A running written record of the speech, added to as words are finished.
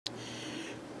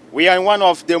We are in one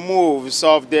of the moves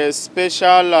of the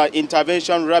Special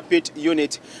Intervention Rapid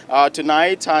Unit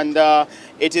tonight, and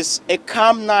it is a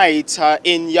calm night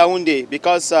in Yaoundé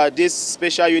because this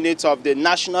special unit of the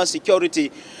national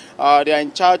security, they are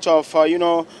in charge of,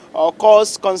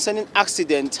 calls concerning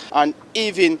accident and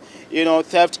even,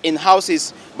 theft in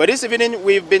houses. But this evening,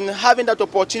 we've been having that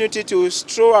opportunity to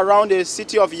stroll around the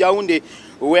city of Yaoundé,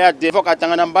 where the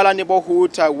Vokatanganambala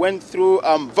neighborhood went through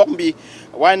Vombi.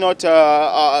 Why not?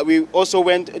 We also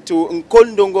went to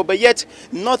Nkondongo, but yet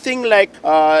nothing like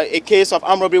a case of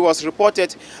armed robbery was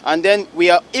reported. And then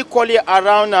we are equally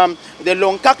around the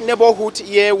Longkak neighborhood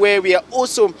here, where we are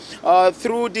also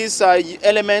through this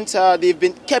element, they've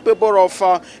been capable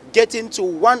of getting to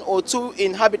one or two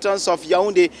inhabitants of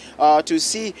Yaoundé to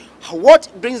see what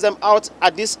brings them out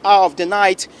at this hour of the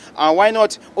night, and why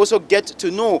not also get to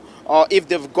know if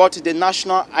they've got the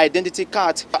national identity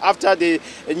card. After the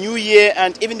New Year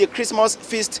and even the Christmas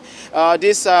feast,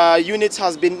 this unit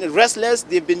has been restless.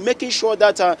 They've been making sure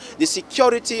that the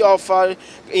security of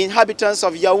inhabitants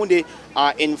of Yaoundé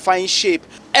are in fine shape.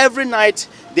 Every night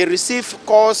they receive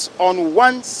calls on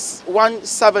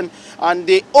 117, and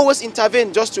they always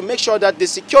intervene just to make sure that the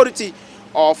security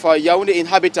of Yaoundé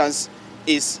inhabitants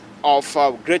is of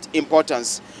great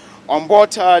importance. On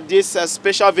board this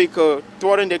special vehicle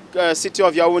touring the city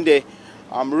of Yaoundé,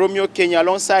 I'm Romeo Kenya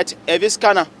alongside Evis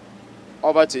Kana.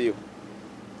 Over to you.